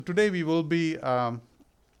Today we will be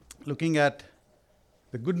looking at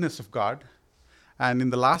the goodness of God. And in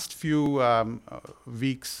the last few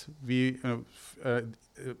weeks,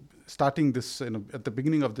 starting this, at the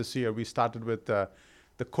beginning of this year, we started with the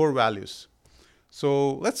core values.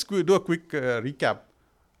 So let's do a quick recap.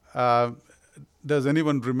 Uh, does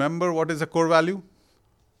anyone remember what is a core value?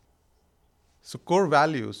 So core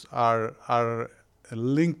values are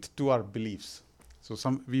linked to our beliefs.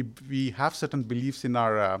 So we have certain beliefs in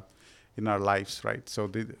our lives, right? So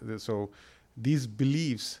these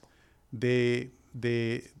beliefs, they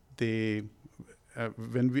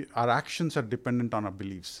when our actions are dependent on our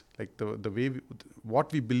beliefs. Like the way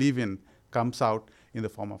what we believe in comes out in the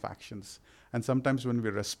form of actions. And sometimes when we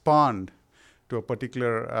respond to a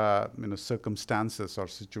particular circumstances or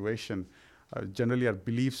situation, generally our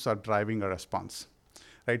beliefs are driving our response.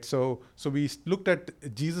 Right, so we looked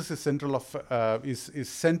at Jesus is central of is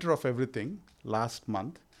center of everything last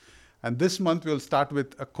month, and this month we'll start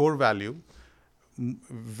with a core value,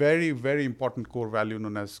 very very important core value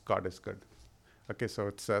known as God is good. Okay, so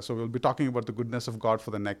it's so we'll be talking about the goodness of God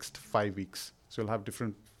for the next 5 weeks. So we'll have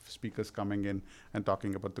different speakers coming in and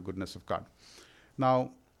talking about the goodness of God.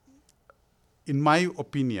 Now, in my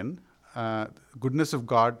opinion, goodness of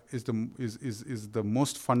God is the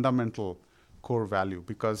most fundamental core value,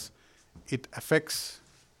 because it affects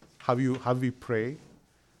how we pray.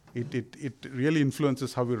 It really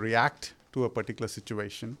influences how we react to a particular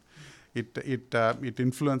situation. It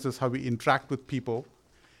influences how we interact with people.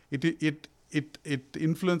 It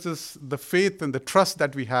influences the faith and the trust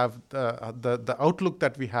that we have, the outlook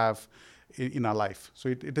that we have in our life. So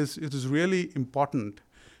it is really important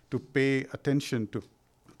to pay attention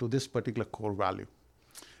to this particular core value.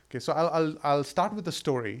 Okay, so I'll start with a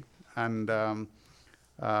story. And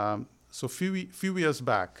so few years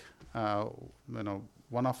back,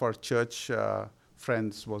 one of our church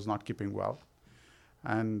friends was not keeping well,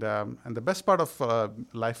 and the best part of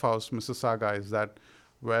Lifehouse Mississauga is that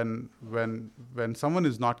when someone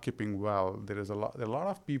is not keeping well, there are a lot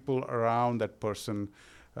of people around that person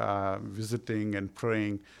visiting and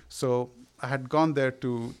praying. So I had gone there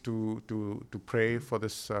to pray for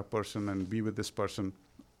this person and be with this person.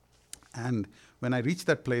 And when I reached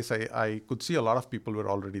that place, I could see a lot of people were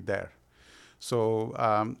already there. So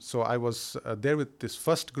I was there with this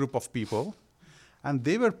first group of people, and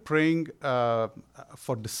they were praying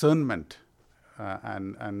for discernment,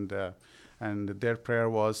 and their prayer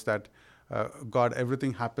was that God,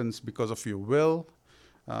 everything happens because of your will,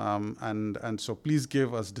 and so please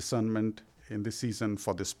give us discernment in this season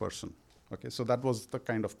for this person. Okay, so that was the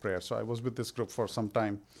kind of prayer. So I was with this group for some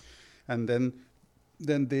time, and then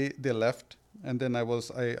they left, and then I was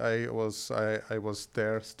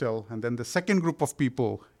there still, and then the second group of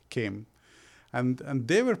people came, and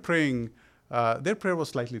they were praying. Their prayer was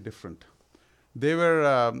slightly different. They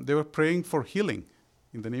were praying for healing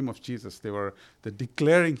in the name of Jesus. They're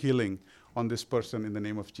declaring healing on this person in the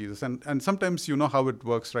name of Jesus. And sometimes you know how it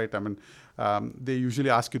works, right? I mean, they usually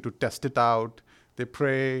ask you to test it out. They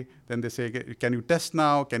pray, then they say, can you test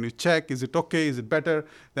now? Can you check? Is it okay? Is it better?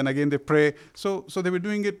 Then again they pray. So they were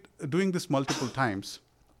doing this multiple times.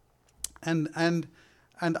 And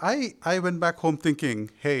I went back home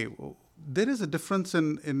thinking, hey, there is a difference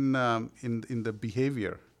in the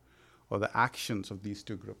behavior or the actions of these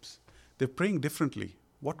two groups. They're praying differently.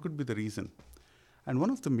 What could be the reason? And one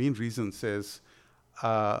of the main reasons is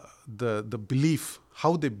the belief,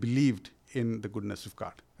 how they believed in the goodness of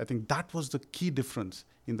God. I think that was the key difference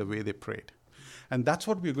in the way they prayed. And that's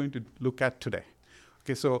what we're going to look at today.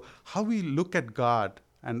 Okay, so how we look at God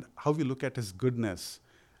and how we look at His goodness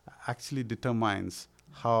actually determines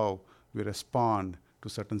how we respond to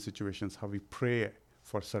certain situations, how we pray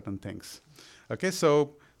for certain things. Okay,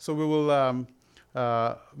 so we will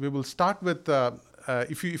start with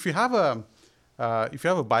if you have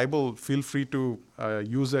a Bible, feel free to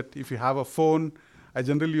use it. If you have a phone, I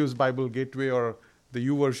generally use Bible Gateway or the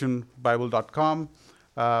YouVersion Bible.com.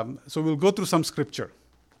 So we'll go through some scripture.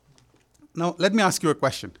 Now, let me ask you a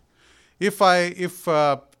question. If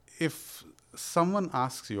someone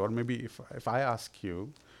asks you, or maybe if I ask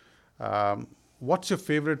you, what's your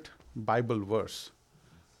favorite Bible verse?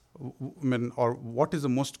 Or what is the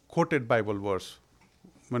most quoted Bible verse?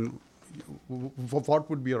 What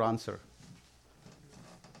would be your answer?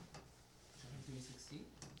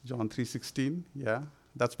 John 3:16, yeah,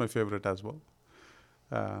 that's my favorite as well.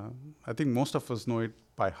 I think most of us know it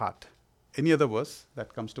by heart. Any other verse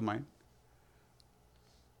that comes to mind?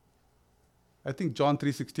 I think John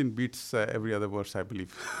 3:16 beats every other verse, I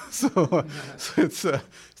believe. so it's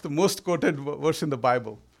the most quoted verse in the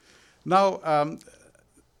Bible. Now,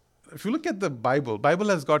 if you look at the Bible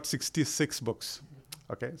has got 66 books.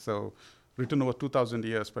 Okay, so written over 2,000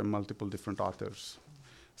 years by multiple different authors.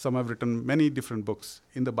 Some have written many different books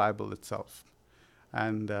in the Bible itself.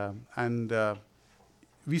 And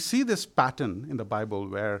we see this pattern in the Bible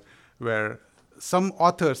where some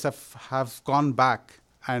authors have gone back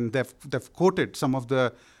and they've quoted some of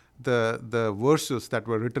the verses that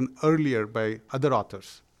were written earlier by other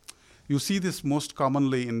authors. You see this most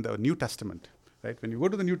commonly in the New Testament, right? When you go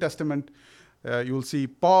to the New Testament, you will see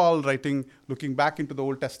Paul writing, looking back into the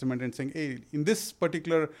Old Testament and saying, hey, in this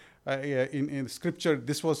particular, in Scripture,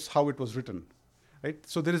 this was how it was written, right?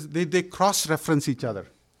 So they cross-reference each other.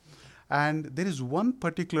 And there is one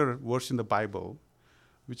particular verse in the Bible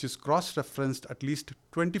which is cross-referenced at least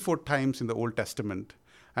 24 times in the Old Testament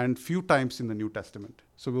and few times in the New Testament.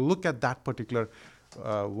 So we'll look at that particular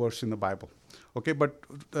verse in the Bible. Okay,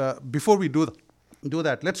 but before we do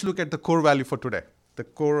that, let's look at the core value for today,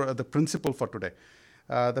 the principle for today.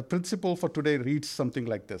 The principle for today reads something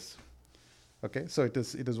like this. Okay, so it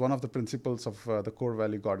is one of the principles of the core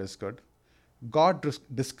value, God is good. God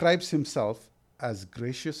describes himself as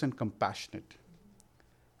gracious and compassionate,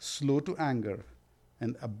 slow to anger,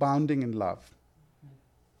 and abounding in love.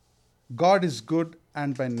 God is good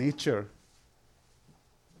and by nature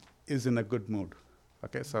is in a good mood.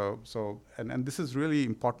 Okay, so this is really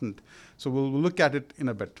important. So we'll look at it in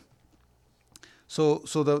a bit. So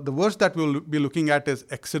the verse that we'll be looking at is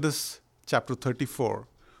Exodus chapter 34,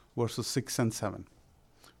 verses 6 and 7.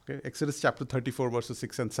 Okay, Exodus chapter 34, verses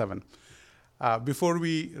 6 and 7. Before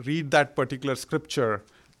we read that particular scripture,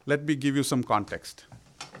 let me give you some context.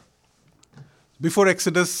 Before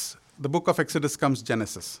Exodus, the book of Exodus comes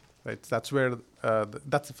Genesis, right? That's where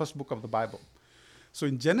that's the first book of the Bible. So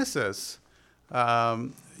in Genesis,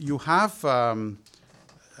 you have there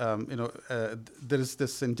is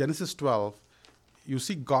this in Genesis 12. You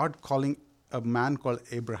see God calling a man called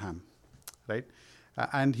Abraham, right?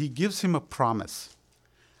 And he gives him a promise.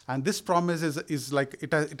 And this promise is like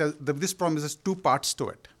this promise has two parts to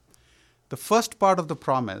it. The first part of the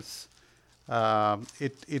promise,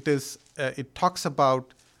 it talks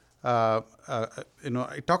about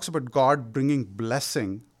it talks about God bringing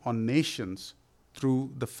blessing on nations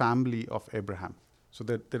through the family of Abraham. So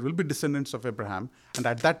that there will be descendants of Abraham, and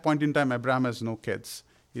at that point in time, Abraham has no kids.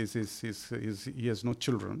 He has no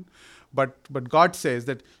children, but God says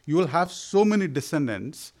that you will have so many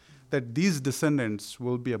descendants that these descendants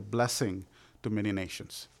will be a blessing to many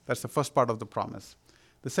nations. That's the first part of the promise.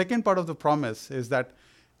 The second part of the promise is that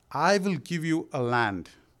I will give you a land,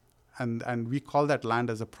 and we call that land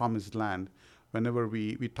as a promised land whenever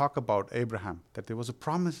we talk about Abraham, that there was a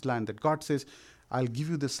promised land that God says, I'll give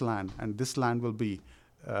you this land, and this land will be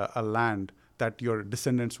a land that your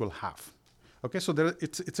descendants will have. Okay, so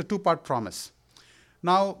it's a two-part promise.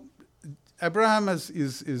 Now, Abraham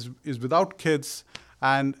is without kids,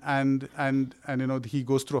 and he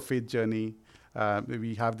goes through a faith journey.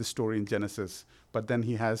 We have this story in Genesis, but then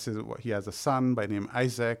he has a son by name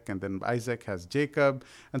Isaac, and then Isaac has Jacob,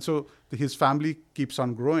 and so his family keeps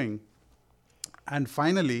on growing, and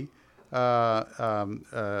finally,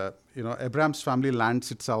 Abraham's family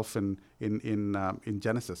lands itself in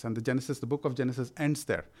Genesis, and the book of Genesis ends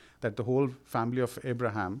there. That the whole family of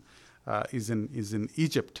Abraham is in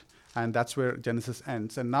Egypt, and that's where Genesis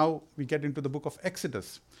ends. And now we get into the book of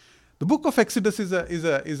Exodus. The book of Exodus is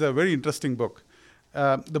a very interesting book.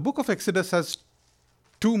 The book of Exodus has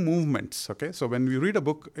two movements. Okay, so when we read a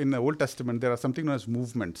book in the Old Testament, there are something known as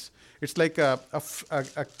movements. It's like a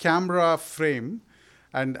camera frame,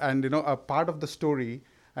 and a part of the story,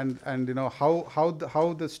 and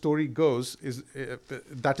how the story goes is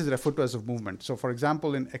that is referred to as a movement. So, for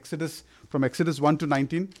example, from Exodus 1 to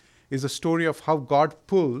 19 is a story of how God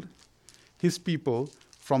pulled his people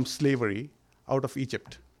from slavery out of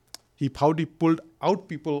Egypt. How he pulled out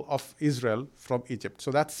people of Israel from Egypt. So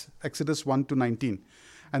that's Exodus 1 to 19,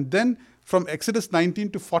 and then from Exodus 19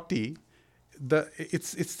 to 40,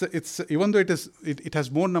 it's even though it has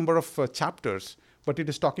more number of chapters, but it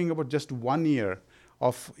is talking about just 1 year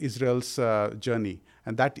of Israel's journey,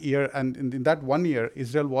 and that year, and in that 1 year,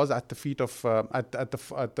 Israel was at the feet of at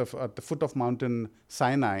the foot of Mountain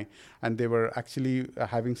Sinai, and they were actually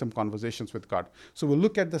having some conversations with God. So we'll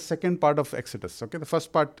look at the second part of Exodus. Okay, the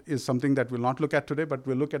first part is something that we'll not look at today, but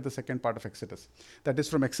we'll look at the second part of Exodus. That is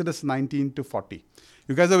from Exodus 19 to 40.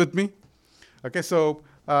 You guys are with me? Okay, so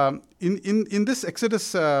in this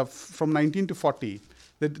Exodus from 19 to 40,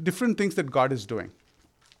 the different things that God is doing.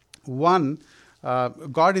 One,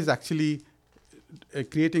 God is actually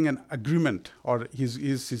creating an agreement, or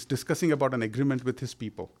he's discussing about an agreement with his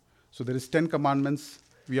people. So there is 10 commandments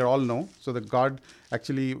we all know. So the God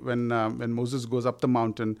actually, when Moses goes up the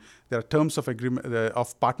mountain, there are terms of agreement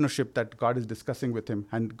of partnership that God is discussing with him,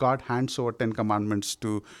 and God hands over 10 commandments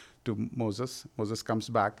to Moses. Moses comes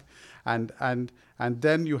back, and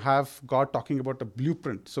then you have God talking about a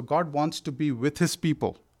blueprint. So God wants to be with His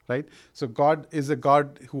people, right? So God is a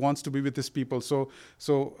God who wants to be with His people. So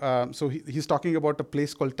he's talking about a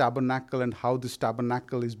place called tabernacle and how this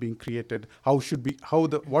tabernacle is being created. What should be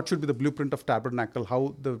the blueprint of tabernacle?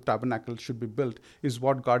 How the tabernacle should be built is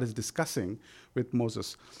what God is discussing with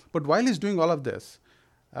Moses. But while he's doing all of this,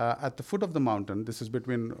 at the foot of the mountain, this is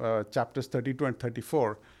between chapters 32 and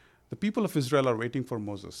 34, the people of Israel are waiting for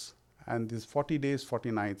Moses. And these 40 days,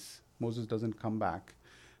 40 nights, Moses doesn't come back.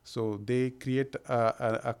 So they create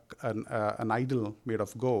an idol made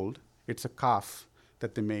of gold. It's a calf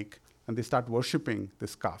that they make, and they start worshiping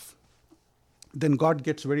this calf. Then God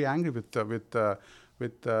gets very angry with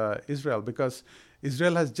Israel, because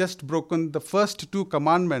Israel has just broken the first 2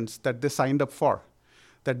 commandments that they signed up for,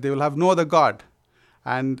 that they will have no other God.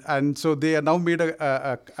 And so they are now made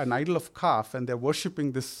an idol of calf, and they're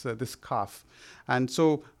worshiping this calf. And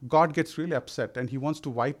so God gets really upset, and He wants to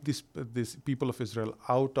wipe these people of Israel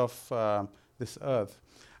out of this earth.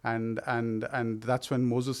 And that's when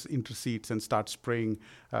Moses intercedes and starts praying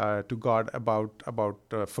to God about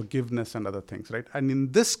forgiveness and other things, right? And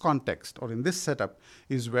in this context, or in this setup,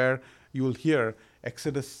 is where you will hear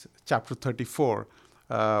Exodus chapter 34,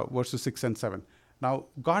 verses 6 and 7. Now,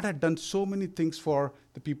 God had done so many things for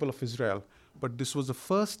the people of Israel, but this was the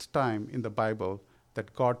first time in the Bible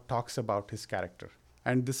that God talks about His character.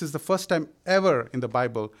 And this is the first time ever in the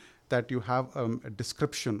Bible that you have a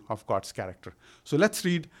description of God's character. So let's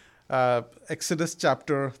read Exodus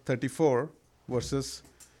chapter 34, verses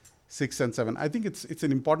 6 and 7. I think it's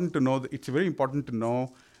very important to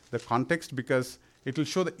know the context, because it will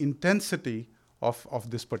show the intensity of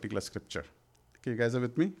this particular scripture. Okay, you guys are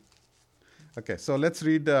with me? Okay, so let's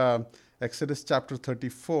read Exodus chapter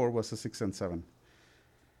 34, verses 6 and 7.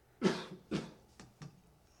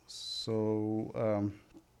 So,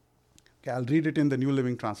 okay, I'll read it in the New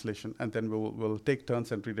Living Translation, and then we'll take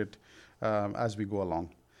turns and read it as we go along.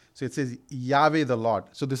 So it says, Yahweh the Lord.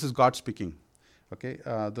 So this is God speaking. Okay,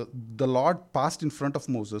 the Lord passed in front of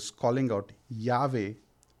Moses, calling out, Yahweh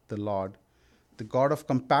the Lord, the God of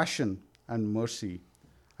compassion and mercy.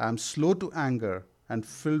 I am slow to anger and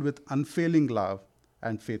filled with unfailing love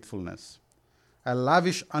and faithfulness. I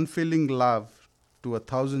lavish unfailing love to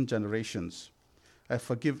 1,000 generations. I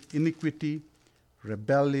forgive iniquity,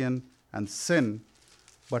 rebellion, and sin,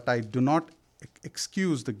 but I do not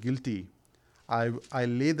excuse the guilty. I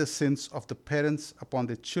lay the sins of the parents upon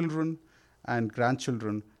their children and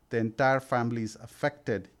grandchildren. The entire family is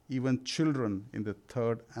affected, even children in the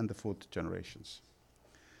 3rd and the 4th generations.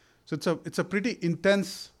 So it's a pretty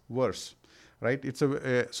intense verse. Right?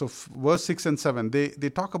 Verse 6 and 7, they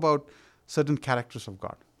talk about certain characters of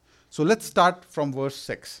God. So let's start from verse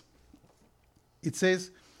 6. It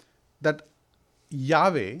says that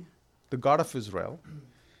Yahweh, the God of Israel,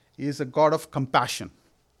 is a God of compassion.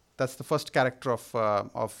 That's the first character of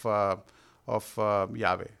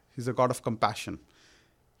Yahweh. He's a God of compassion.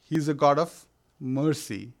 He's a God of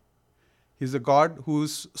mercy. He's a God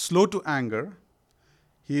who's slow to anger.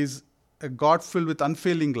 He's a God filled with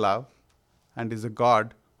unfailing love, and is a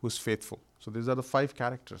God who's faithful. So these are the 5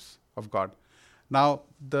 characters of God. Now,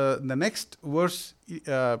 the next verse,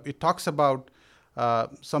 it talks about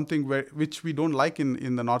something which we don't like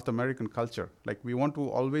in the North American culture. Like, we want to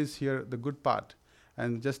always hear the good part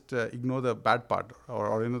and just ignore the bad part,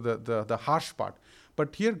 or the harsh part.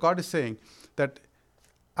 But here God is saying that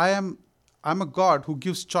I'm a God who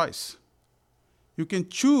gives choice. You can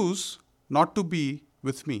choose not to be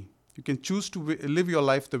with me. You can choose to live your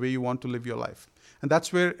life the way you want to live your life. And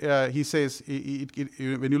that's where he says,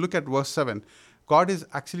 when you look at verse 7, God is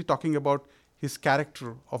actually talking about His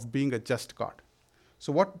character of being a just God.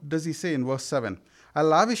 So what does He say in verse 7? I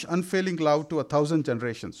lavish unfailing love to 1,000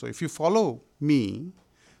 generations. So if you follow me,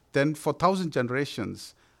 then for 1,000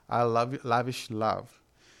 generations, I'll lavish love.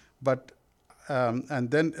 But and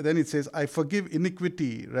then it says, I forgive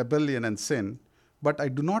iniquity, rebellion, and sin, but I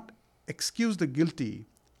do not excuse the guilty.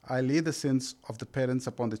 I lay the sins of the parents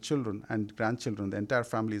upon the children and grandchildren. The entire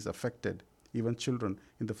family is affected, even children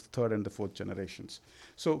in the 3rd and the 4th generations.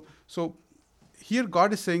 So here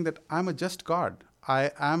God is saying that I'm a just God.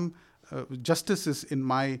 I am justice is in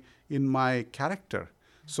my character.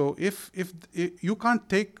 So if you can't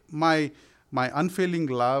take my unfailing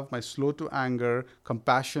love, my slow to anger,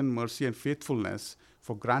 compassion, mercy, and faithfulness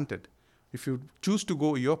for granted. If you choose to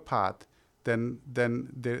go your path, then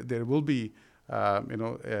there will be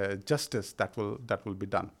justice that will be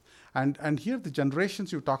done. And here the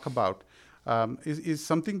generations you talk about is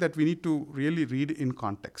something that we need to really read in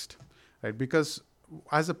context, right? Because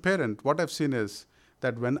as a parent, what I've seen is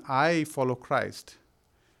that when I follow Christ,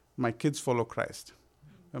 my kids follow Christ.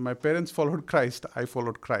 When my parents followed Christ, I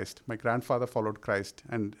followed Christ. My grandfather followed Christ,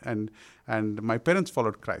 and my parents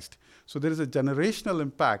followed Christ. So there is a generational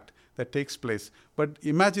impact that takes place. But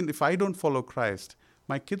imagine if I don't follow Christ,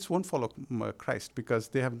 my kids won't follow Christ because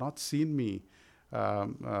they have not seen me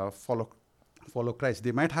follow Christ.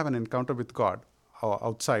 They might have an encounter with God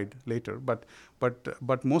outside later, but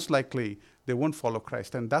most likely they won't follow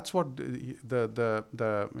Christ. And that's what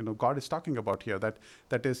the God is talking about here.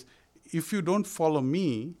 That is, if you don't follow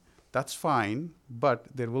me, that's fine, but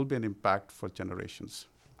there will be an impact for generations.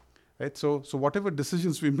 Right? So whatever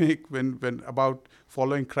decisions we make when about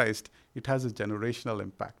following Christ, it has a generational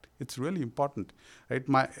impact. It's really important, right?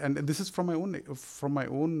 And this is from my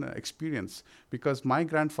own experience, because my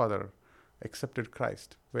grandfather accepted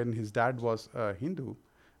Christ when his dad was a Hindu,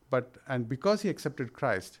 and because he accepted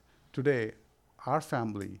Christ, today our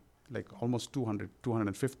family, like almost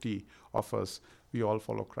 250 of us, we all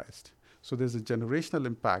follow Christ. So there's a generational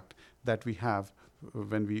impact that we have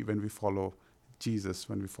when we follow Jesus,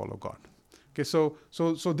 when we follow God. Okay, so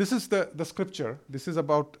this is the scripture. This is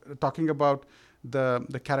about talking about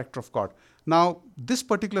the character of God. Now, this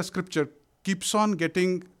particular scripture keeps on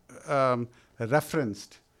getting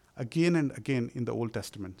referenced again and again in the Old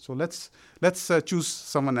Testament. So let's choose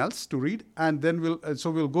someone else to read, and then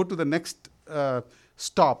we'll go to the next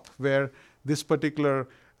stop where this particular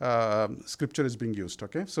scripture is being used.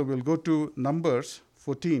 Okay, so we'll go to Numbers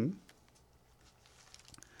 14.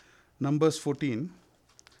 Numbers 14,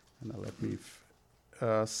 and let me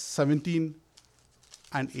 17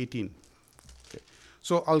 and 18. Okay.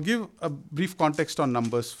 So I'll give a brief context on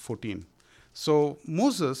Numbers 14. So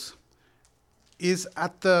Moses is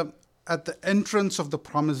at the entrance of the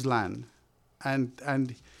promised land,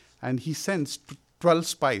 and he sends 12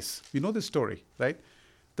 spies. We know this story, right?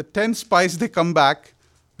 The 10 spies, they come back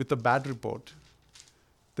with a bad report.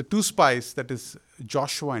 The 2 spies, that is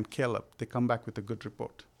Joshua and Caleb, they come back with a good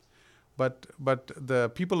report. But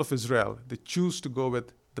the people of Israel, they choose to go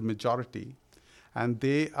with the majority, and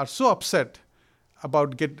they are so upset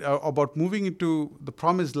about moving into the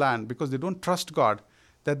promised land because they don't trust God,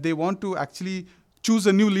 that they want to actually choose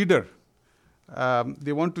a new leader.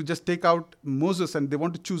 They want to just take out Moses, and they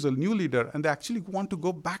want to choose a new leader, and they actually want to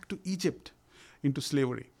go back to Egypt into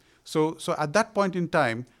slavery. So at that point in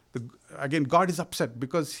time, again, God is upset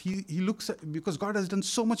because because God has done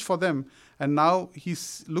so much for them, and now he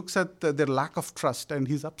looks at their lack of trust, and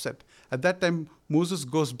he's upset. At that time, Moses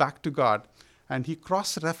goes back to God, and he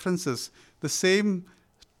cross-references the same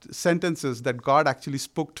sentences that God actually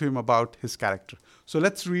spoke to him about his character. So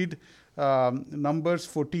let's read Numbers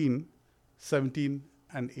 14, 17,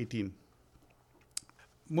 and 18.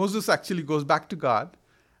 Moses actually goes back to God,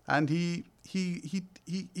 and he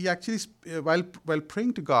actually, while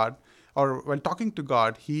praying to God, or while talking to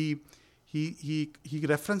God, he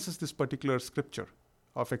references this particular scripture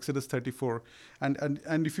of Exodus 34,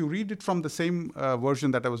 and if you read it from the same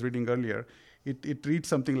version that I was reading earlier, it reads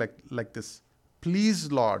something like this: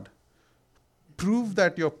 "Please, Lord, prove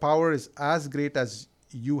that your power is as great as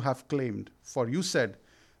you have claimed. For you said,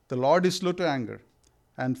 the Lord is slow to anger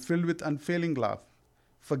and filled with unfailing love,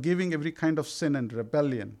 forgiving every kind of sin and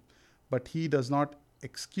rebellion. But he does not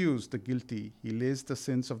excuse the guilty. He lays the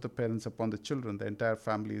sins of the parents upon the children. The entire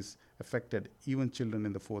family is affected, even children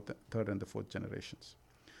in the third and the fourth generations."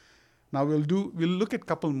 Now we'll look at a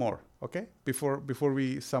couple more, okay, before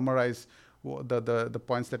we summarize the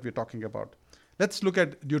points that we're talking about. Let's look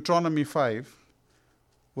at Deuteronomy 5,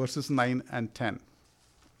 verses 9 and 10.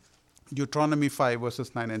 Deuteronomy 5,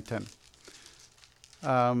 verses 9 and 10.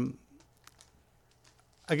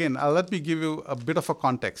 Again, let me give you a bit of a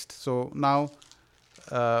context. So now,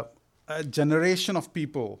 a generation of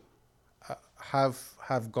people have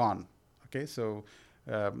gone. Okay, so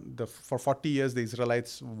for 40 years the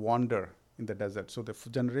Israelites wander in the desert. So the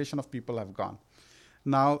generation of people have gone.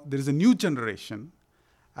 Now there is a new generation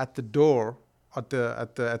at the door, at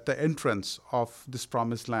the entrance of this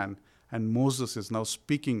promised land, and Moses is now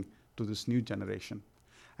speaking to this new generation.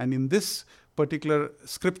 And in this particular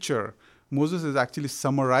scripture, Moses is actually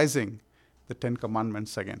summarizing the 10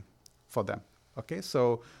 Commandments again for them. Okay,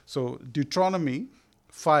 so Deuteronomy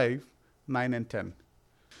 5, 9, and 10.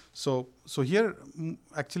 So here,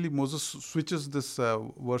 actually, Moses switches this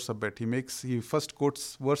verse a bit. He first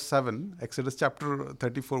quotes verse 7, Exodus chapter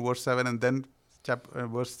 34, verse 7, and then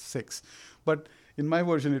verse 6. But in my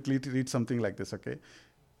version, it reads something like this, okay?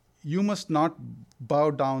 you must not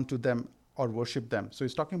bow down to them or worship them. So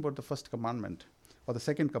he's talking about the first commandment or the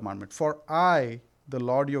second commandment. For I, the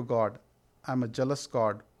Lord your God, am a jealous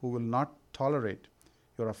God who will not tolerate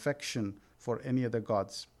your affection for any other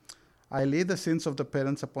gods. I lay the sins of the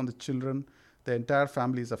parents upon the children. The entire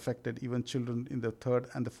family is affected, even children in the third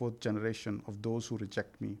and the fourth generation of those who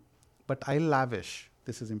reject me. But I lavish,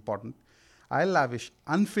 this is important, I lavish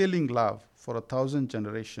unfailing love for 1,000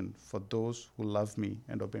 generations for those who love me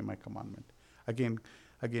and obey my commandment. Again,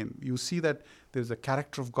 you see that there's a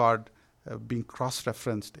character of God being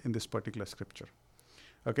cross-referenced in this particular scripture.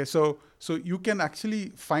 Okay, so you can actually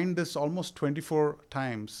find this almost 24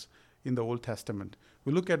 times in the Old Testament.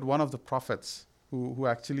 We look at one of the prophets who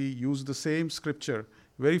actually used the same scripture,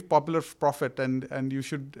 very popular prophet, and you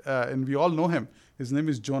should and we all know him. His name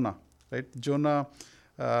is Jonah, right? Jonah,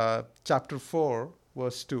 chapter 4,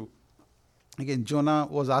 verse 2. Again, Jonah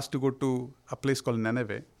was asked to go to a place called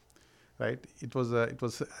Nineveh, right? It was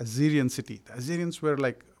Assyrian city. The Assyrians were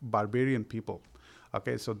like barbarian people.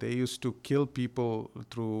 Okay, so they used to kill people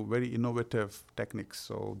through very innovative techniques.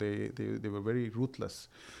 So they were very ruthless.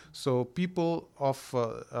 So people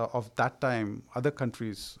of that time, other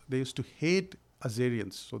countries, they used to hate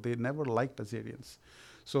Assyrians. So they never liked Assyrians.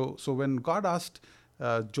 So when God asked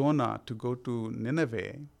Jonah to go to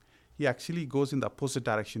Nineveh, he actually goes in the opposite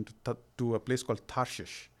direction to a place called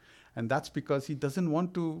Tarshish. And that's because he doesn't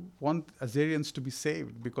want Assyrians to be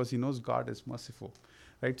saved, because he knows God is merciful.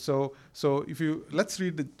 Right, so let's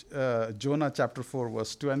read Jonah chapter 4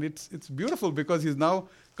 verse 2, and it's beautiful because he's now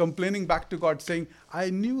complaining back to God, saying,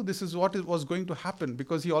 I knew this is what was going to happen,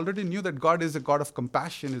 because he already knew that God is a God of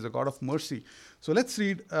compassion, is a God of mercy. So let's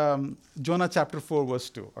read Jonah chapter 4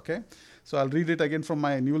 verse 2. Okay, so I'll read it again from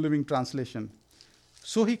my New Living Translation.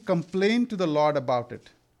 So he complained to the Lord about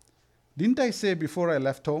it. Didn't I say before I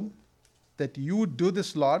left home that you would do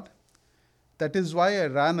this, Lord? That is why I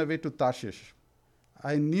ran away to Tarshish.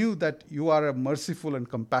 I knew that you are a merciful and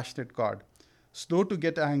compassionate God, slow to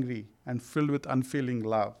get angry and filled with unfailing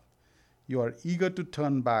love. You are eager to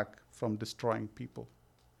turn back from destroying people.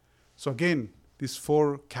 So again, these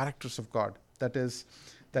four characters of God, that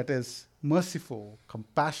is merciful,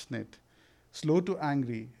 compassionate, slow to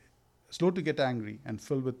get angry, and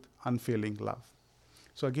filled with unfailing love.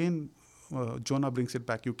 So again, Jonah brings it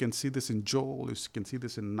back. You can see this in Joel, you can see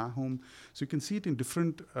this in Nahum. So you can see it in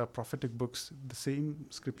different prophetic books, the same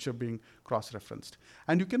scripture being cross-referenced.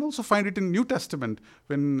 And you can also find it in New Testament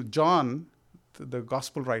when John, the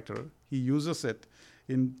gospel writer, he uses it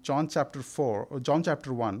in John chapter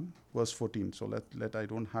 1, verse 14. So I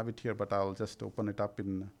don't have it here, but I'll just open it up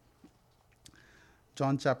in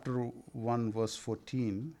John chapter 1, verse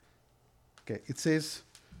 14. Okay, it says,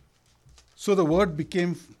 so the word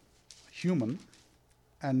became human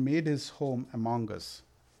and made his home among us.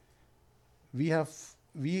 He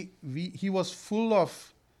was full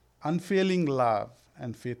of unfailing love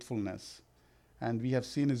and faithfulness, and we have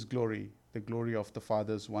seen his glory, the glory of the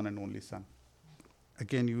Father's one and only Son.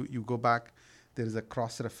 Again, you go back, there is a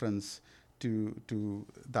cross-reference to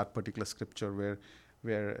that particular scripture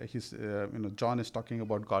where John is talking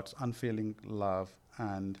about God's unfailing love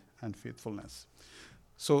and faithfulness.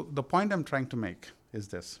 So the point I'm trying to make is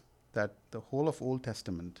this, that the whole of Old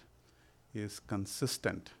Testament is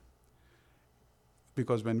consistent,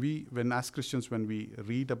 because when as Christians, when we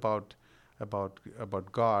read about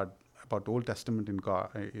God, about Old Testament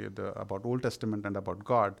about Old Testament and about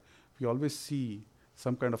God, we always see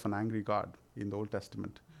some kind of an angry God in the Old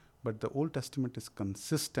Testament. But the Old Testament is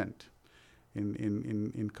consistent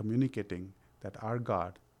in communicating that our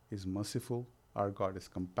God is merciful, our God is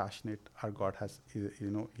compassionate, our God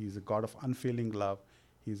he's a God of unfailing love.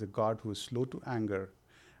 He's a God who is slow to anger,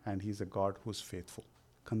 and he's a God who's faithful,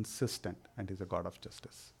 consistent, and he's a God of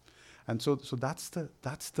justice. And so that's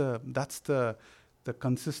the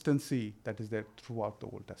consistency that is there throughout the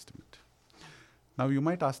Old Testament. Now you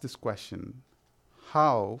might ask this question: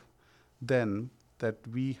 how then that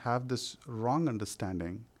we have this wrong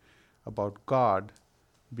understanding about God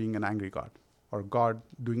being an angry God, or God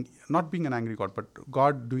not being an angry God, but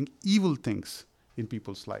God doing evil things in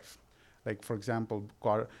people's life? Like, for example,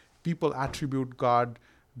 people attribute God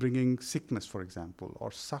bringing sickness, for example,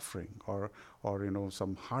 or suffering, or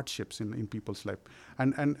some hardships in people's life.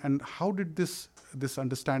 And how did this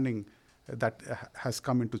understanding that has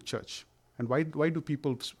come into church? And why do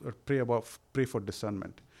people pray for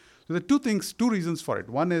discernment? So there are two reasons for it.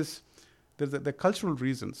 One is there's the cultural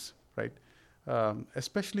reasons, right?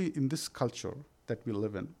 Especially in this culture that we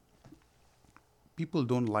live in, people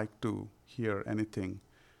don't like to hear anything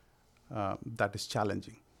that is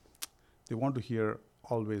challenging. They want to hear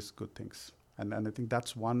always good things. And I think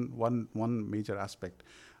that's one major aspect.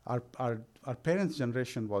 Our parents'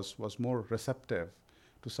 generation was more receptive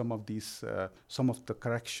to some of these, some of the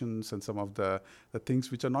corrections and some of the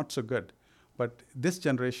things which are not so good. But this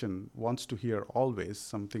generation wants to hear always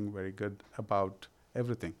something very good about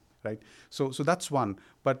everything, right? So that's one.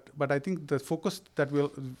 But I think the focus that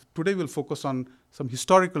today we'll focus on some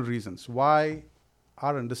historical reasons why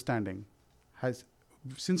our understanding has,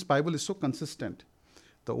 since Bible is so consistent,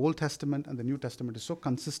 the Old Testament and the New Testament is so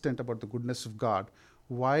consistent about the goodness of God,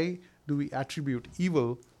 why do we attribute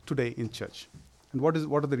evil today in church? And what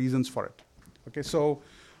are the reasons for it? Okay, so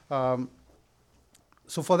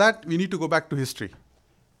for that, we need to go back to history.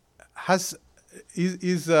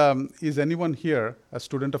 Is anyone here a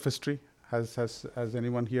student of history? Has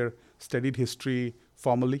anyone here studied history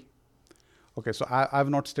formally? Okay, so I've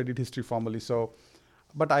not studied history formally,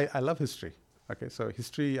 but I love history. Okay, so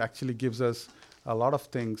history actually gives us a lot of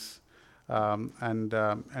things, and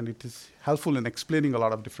it is helpful in explaining a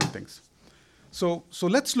lot of different things. So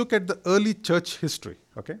let's look at the early church history.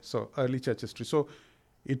 Okay, so early church history. So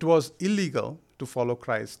it was illegal to follow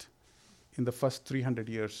Christ in the first 300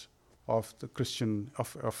 years of the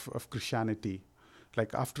Christianity.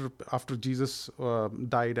 Like after Jesus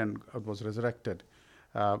died and was resurrected,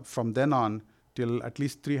 from then on till at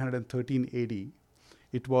least 313 AD,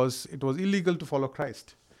 it was illegal to follow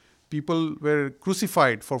Christ. People were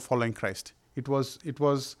crucified for following Christ. It was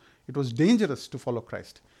dangerous to follow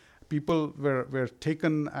Christ. People were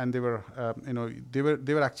taken, and they were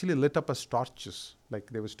actually lit up as torches. Like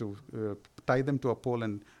they was to tie them to a pole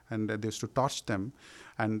and they used to torch them,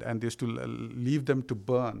 and they used to leave them to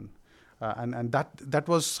burn, and that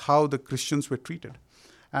was how the Christians were treated,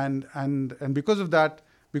 and because of that,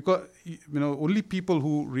 because only people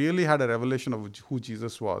who really had a revelation of who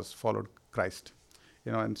Jesus was followed Christ.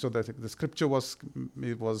 And so the scripture was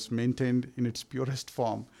maintained in its purest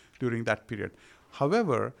form during that period.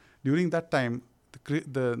 However, during that time,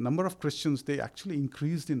 the number of Christians, they actually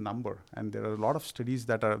increased in number, and there are a lot of studies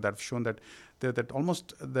that have shown that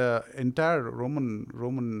almost the entire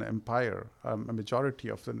Roman Empire, a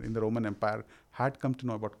majority in the Roman Empire, had come to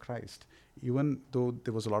know about Christ, even though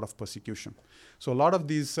there was a lot of persecution. So a lot of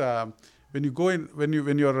these, when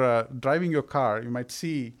you're driving your car, you might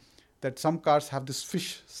see that some cars have this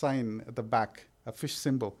fish sign at the back, a fish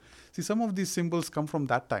symbol. See, some of these symbols come from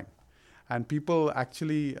that time. And people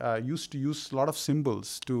actually used to use a lot of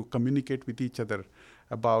symbols to communicate with each other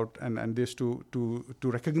about, and they used to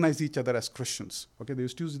recognize each other as Christians. Okay, they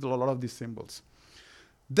used to use a lot of these symbols.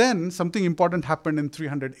 Then something important happened in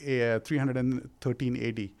 313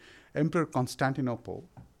 AD. Emperor Constantinople,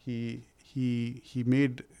 he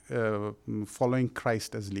made following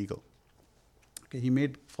Christ as legal. Okay, he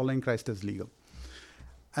made following Christ as legal.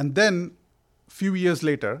 And then few years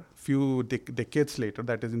later, decades later,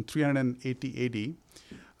 that is in 380 AD,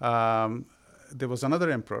 there was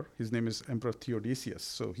another emperor. His name is Emperor Theodosius.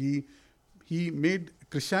 So he made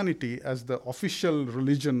Christianity as the official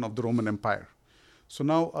religion of the Roman Empire. So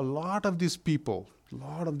now a lot of these people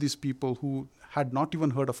who had not even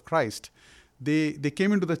heard of Christ, they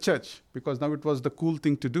came into the church because now it was the cool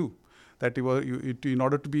thing to do. That in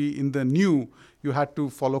order to be in the new, you had to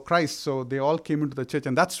follow Christ. So they all came into the church.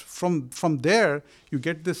 And that's from there, you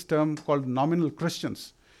get this term called nominal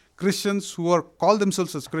Christians. Christians who call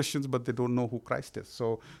themselves as Christians, but they don't know who Christ is.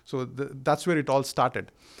 So that's where it all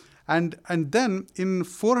started. And then in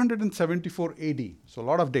 474 AD, so a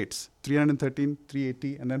lot of dates, 313,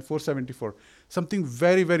 380, and then 474, something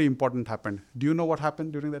very, very important happened. Do you know what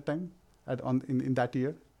happened during that time, in that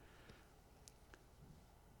year?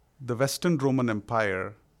 The Western Roman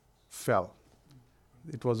Empire fell.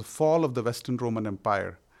 It was a fall of the Western Roman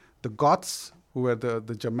Empire. The Goths, who were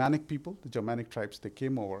the Germanic people, the Germanic tribes, they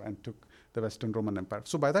came over and took the Western Roman Empire.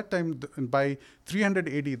 So by that time, by 300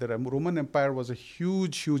 AD, the Roman Empire was a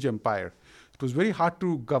huge, huge empire. It was very hard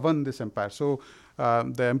to govern this empire. So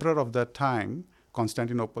the emperor of that time,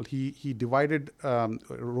 Constantinople, he divided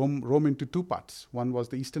Rome into two parts. One was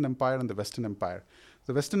the Eastern Empire and the Western Empire.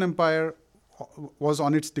 The Western Empire was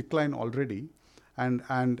on its decline already, and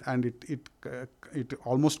it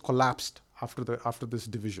almost collapsed after this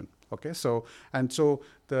division. Okay, so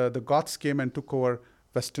the Goths came and took over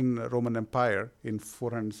Western Roman Empire in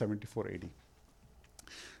 474 AD.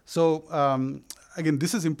 So again,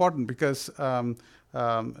 this is important because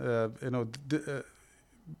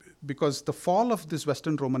because the fall of this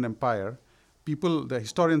Western Roman Empire, the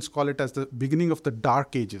historians call it as the beginning of the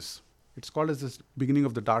Dark Ages. It's called as the beginning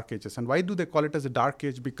of the Dark Ages. And why do they call it as a Dark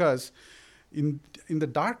Age? Because in the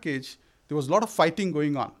Dark Age, there was a lot of fighting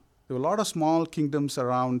going on. There were a lot of small kingdoms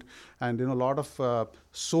around, and a lot of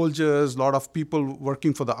soldiers, a lot of people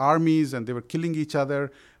working for the armies, and they were killing each other.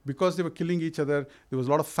 Because they were killing each other, there was a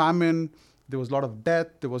lot of famine, there was a lot of death,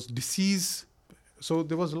 there was disease. So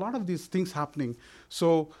there was a lot of these things happening.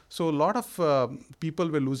 So a lot of people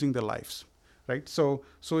were losing their lives, right? So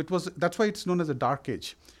that's why it's known as a dark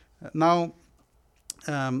age. Now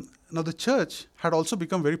the church had also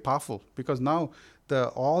become very powerful, because now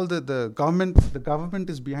the government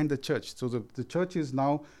is behind the church. So the church is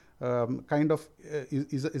now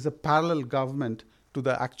is a parallel government to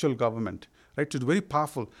the actual government, right? So it's very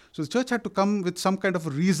powerful. So the church had to come with some kind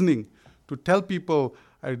of reasoning to tell people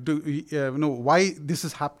why this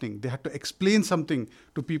is happening. They had to explain something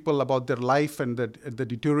to people about their life and the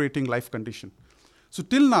deteriorating life condition. So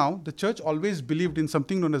till now, the church always believed in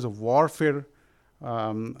something known as a warfare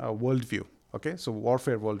worldview. Okay, so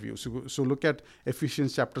warfare worldview. So look at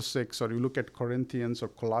Ephesians chapter 6, or you look at Corinthians or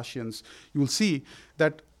Colossians, you will see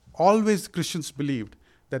that always Christians believed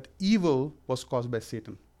that evil was caused by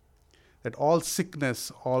Satan. That all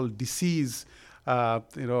sickness, all disease,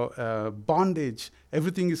 bondage,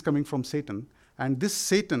 everything is coming from Satan. And this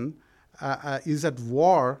Satan is at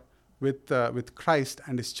war with Christ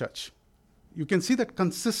and his church. You can see that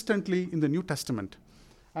consistently in the New Testament.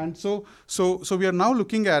 And so we are now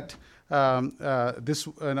looking at this.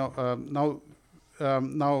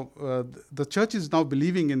 The church is now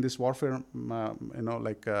believing in this warfare,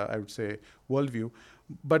 I would say, worldview.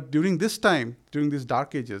 But during this time, during these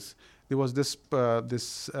dark ages, there was this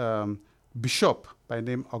bishop by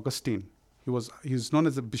name Augustine. He's known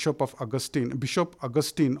as the Bishop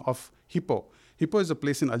Augustine of Hippo. Hippo is a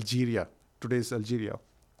place in Algeria, today's Algeria.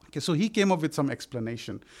 Okay, so he came up with some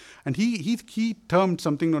explanation, and he termed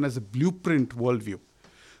something known as a blueprint worldview.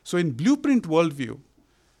 So in blueprint worldview,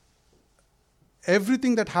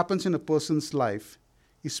 everything that happens in a person's life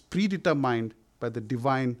is predetermined by the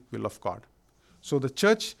divine will of God. So the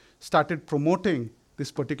church started promoting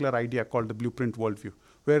this particular idea called the blueprint worldview,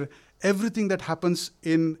 where everything that happens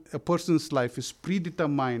in a person's life is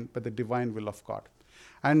predetermined by the divine will of God.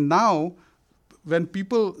 And now, when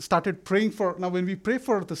people started praying when we pray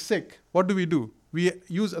for the sick, what do? We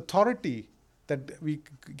use authority that we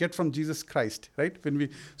get from Jesus Christ, right? When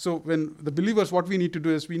the believers, what we need to do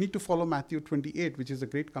is we need to follow Matthew 28, which is the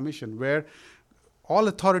Great Commission, where all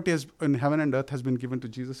authority in heaven and earth has been given to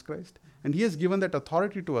Jesus Christ. And he has given that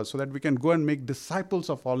authority to us so that we can go and make disciples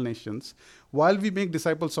of all nations. While we make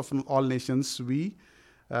disciples of all nations, we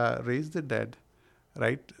raise the dead,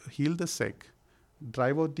 right? Heal the sick,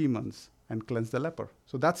 drive out demons, and cleanse the leper.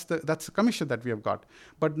 So that's the commission that we have got.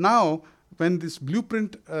 But now, when this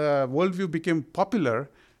blueprint worldview became popular,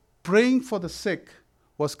 praying for the sick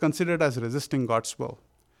was considered as resisting God's will.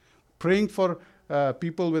 Praying for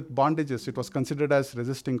people with bondages, it was considered as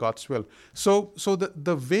resisting God's will. So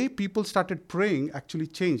the way people started praying actually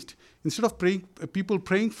changed. Instead of people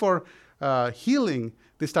praying for healing,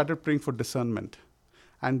 they started praying for discernment.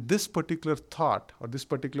 And this particular thought, or this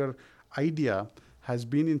particular idea, has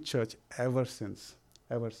been in church ever since.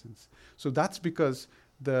 So that's because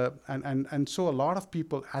so a lot of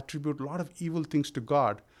people attribute a lot of evil things to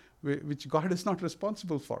God, which God is not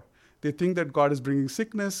responsible for. They think that God is bringing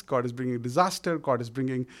sickness, God is bringing disaster, God is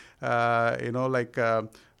bringing, a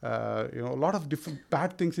lot of different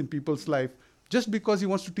bad things in people's life, just because he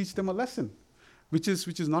wants to teach them a lesson, which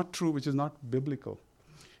is not true, which is not biblical.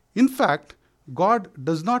 In fact, God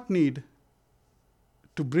does not need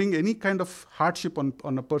to bring any kind of hardship on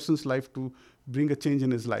a person's life to bring a change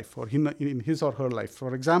in his life, or in his or her life.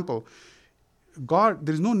 For example, there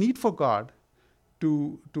is no need for God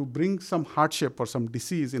to bring some hardship or some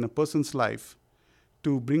disease in a person's life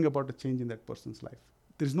to bring about a change in that person's life.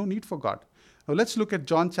 There is no need for God. Now let's look at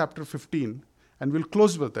John chapter 15, and we'll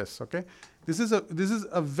close with this, okay? This is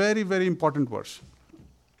a very, very important verse.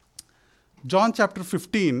 John chapter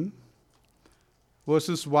 15,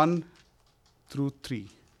 verses 1 through 3,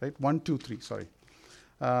 right? 1, 2, 3, sorry.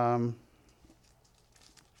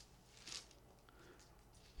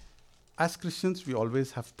 As Christians, we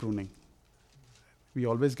always have pruning. We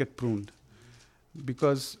always get pruned,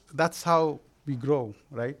 because that's how we grow,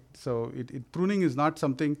 right? So pruning is not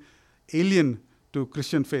something alien to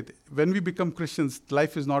Christian faith. When we become Christians,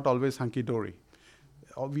 life is not always hunky-dory.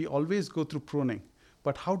 We always go through pruning.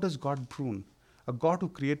 But how does God prune? A God who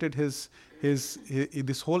created this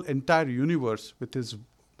whole entire universe with his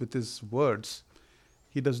words,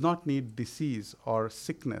 he does not need disease or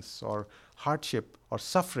sickness or hardship or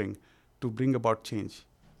suffering to bring about change.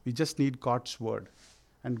 We just need God's word,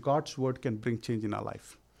 and God's word can bring change in our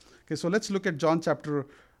life. Okay, so let's look at John chapter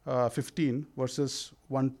 15, verses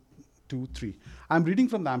 1 2, 3. I'm reading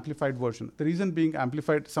from the Amplified version. The reason being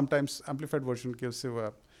sometimes Amplified version gives you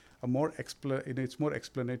a more it's more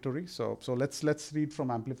explanatory. So let's read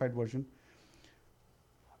from Amplified version.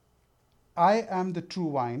 I am the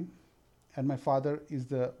true vine, and my Father is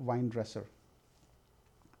the vine dresser.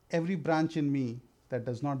 Every branch in me that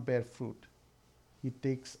does not bear fruit, he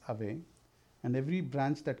takes away, and every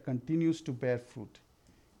branch that continues to bear fruit,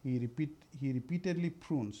 he repeatedly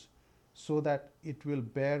prunes, so that it will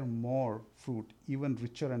bear more fruit, even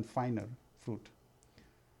richer and finer fruit.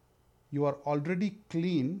 You are already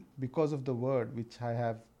clean because of the word which I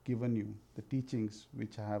have given you, the teachings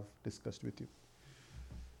which I have discussed with you.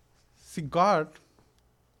 See, God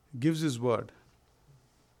gives his word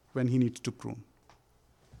when he needs to prune.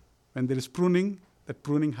 When there is pruning, that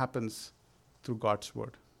pruning happens through God's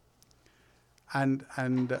word. And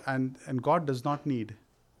God does not need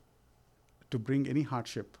to bring any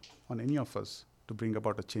hardship on any of us to bring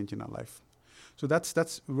about a change in our life. So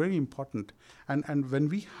that's very important. And when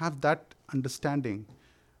we have that understanding,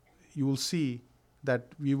 you will see that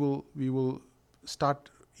we will start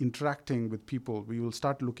interacting with people. We will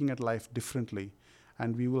start looking at life differently,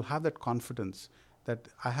 and we will have that confidence that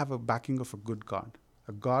I have a backing of a good God.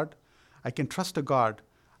 A God, I can trust a God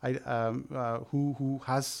who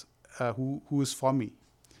is for me,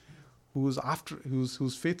 who's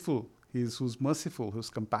faithful, who's merciful, who's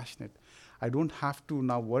compassionate. I don't have to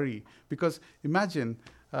now worry, because imagine,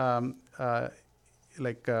 we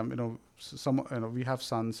have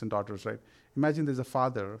sons and daughters, right? Imagine there's a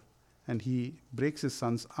father, and he breaks his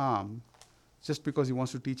son's arm just because he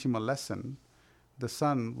wants to teach him a lesson. The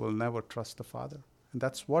son will never trust the father, and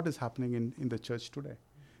that's what is happening in the church today.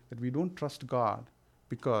 That we don't trust God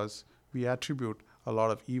because we attribute a lot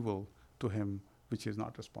of evil to him, which he is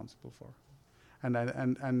not responsible for. And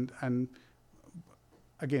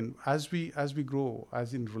again, as we grow,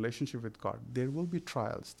 as in relationship with God, there will be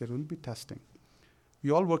trials, there will be testing.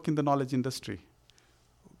 We all work in the knowledge industry.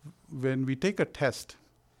 When we take a test,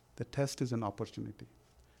 the test is an opportunity.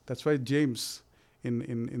 That's why James,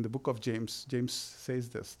 in the book of James says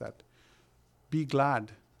this, that be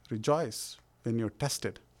glad, rejoice when you're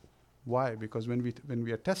tested. Why? Because when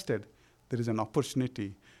we are tested, there is an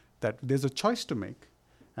opportunity, that there's a choice to make,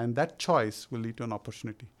 and that choice will lead to an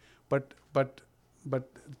opportunity. But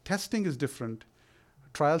testing is different,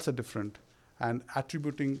 trials are different, and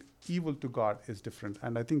attributing evil to God is different.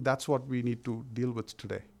 And I think that's what we need to deal with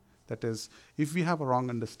today. That is, if we have a wrong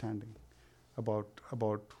understanding about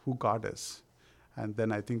who God is, and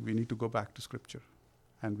then I think we need to go back to Scripture,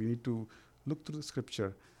 and we need to look through the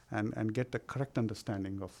Scripture and get the correct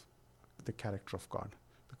understanding of the character of God,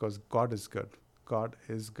 because God is good. God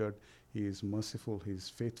is good. He is merciful. He is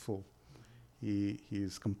faithful. He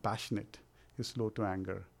is compassionate. He is slow to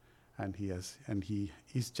anger, and he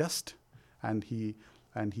is just, and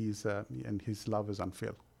his love is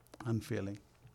unfailing.